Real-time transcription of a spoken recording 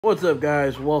What's up,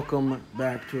 guys? Welcome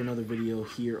back to another video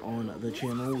here on the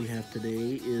channel. We have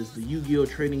today is the Yu-Gi-Oh!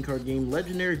 Trading card game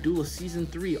Legendary Duelist Season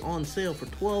 3 on sale for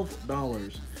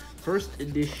 $12. First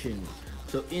edition.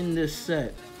 So in this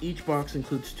set, each box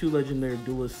includes 2 Legendary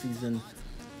Duelist Season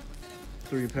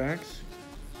 3 packs.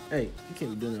 Hey, you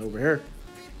can't be doing that over here.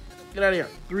 Get out of here.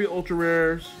 3 ultra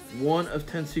rares, 1 of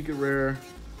 10 secret rare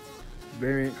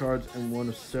variant cards, and 1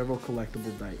 of several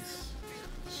collectible dice.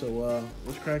 So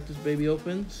let's crack this baby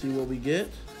open, see what we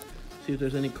get, see if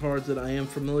there's any cards that I am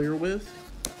familiar with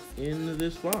in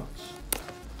this box.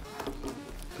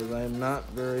 Because I am not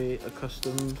very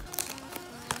accustomed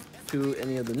to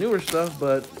any of the newer stuff,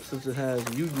 but since it has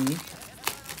Yugioh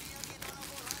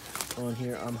on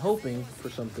here, I'm hoping for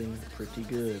something pretty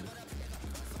good.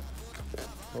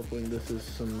 Hopefully this is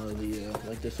some of the,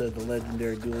 like I said, the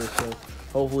Legendary Duelist, so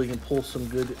hopefully we can pull some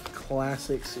good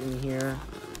classics in here.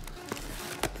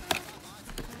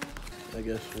 I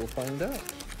guess we'll find out.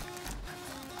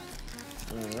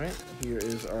 Alright, here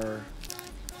is our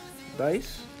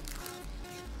dice.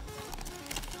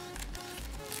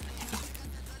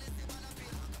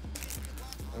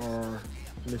 Our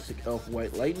Mystic Elf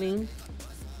White Lightning,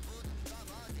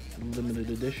 limited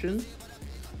edition,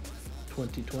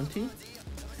 2020.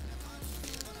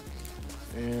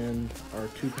 And our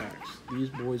 2 packs. These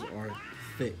boys are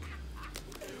thick.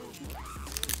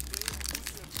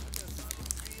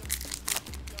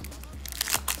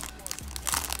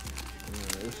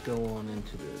 Let's go on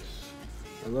into this.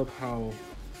 I love how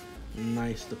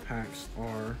nice the packs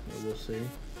are, I will say.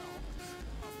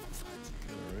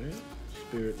 Alright,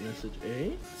 Spirit Message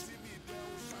A.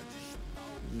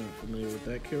 Not familiar with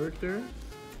that character.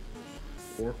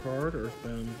 4 card,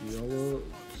 Earthbound Yellow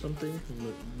something.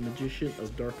 Magician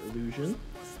of Dark Illusion.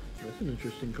 That's an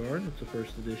interesting card. It's a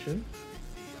first edition.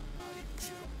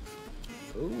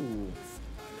 Oh,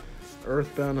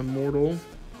 Earthbound Immortal.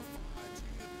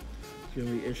 It's going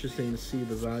to be interesting to see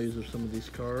the values of some of these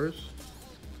cards.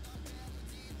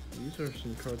 These are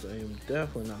some cards I am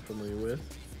definitely not familiar with.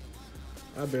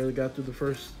 I barely got through the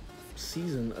first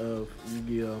season of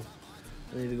Yu-Gi-Oh!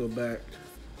 I need to go back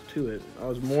to it. I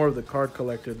was more of the card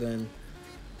collector than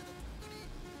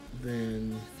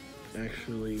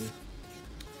actually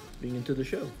being into the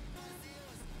show.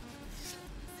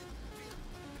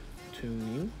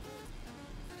 Tuning.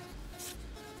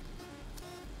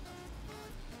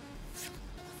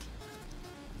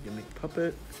 Gimmick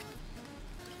Puppet,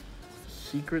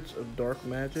 Secrets of Dark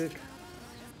Magic,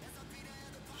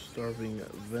 Starving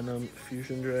Venom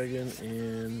Fusion Dragon,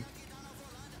 and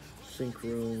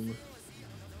Synchrono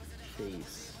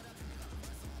Chase.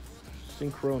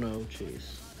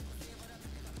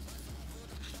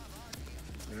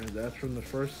 Alright, that's from the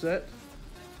first set.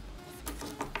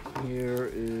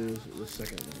 Here is the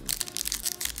second one.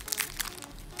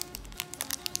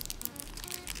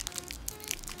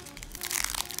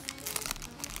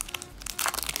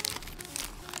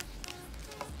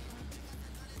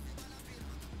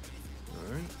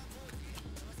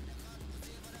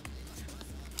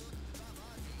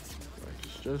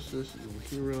 Justice, Evil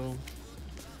Hero,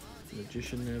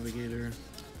 Magician Navigator,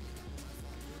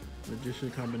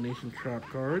 Magician Combination Trap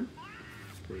card,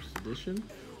 first edition,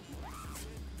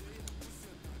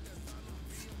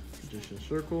 Magician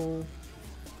Circle,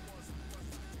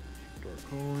 Dark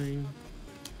Calling,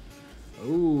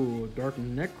 oh, Dark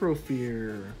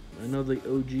Necrofear. I know the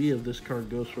OG of this card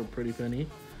goes for a pretty penny.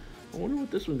 I wonder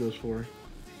what this one goes for.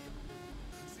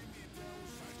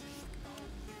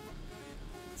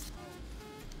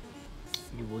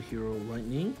 Evil Hero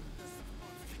Lightning,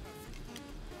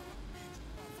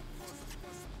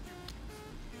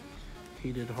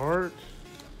 Hated Heart,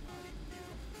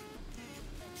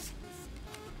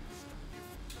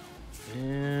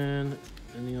 and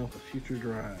ending off with Future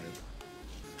Drive.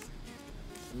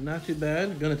 Not too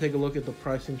bad. Gonna take a look at the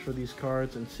pricings for these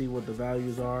cards and see what the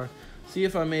values are. See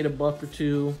if I made a buck or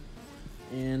two,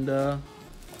 and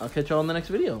I'll catch y'all in the next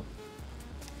video.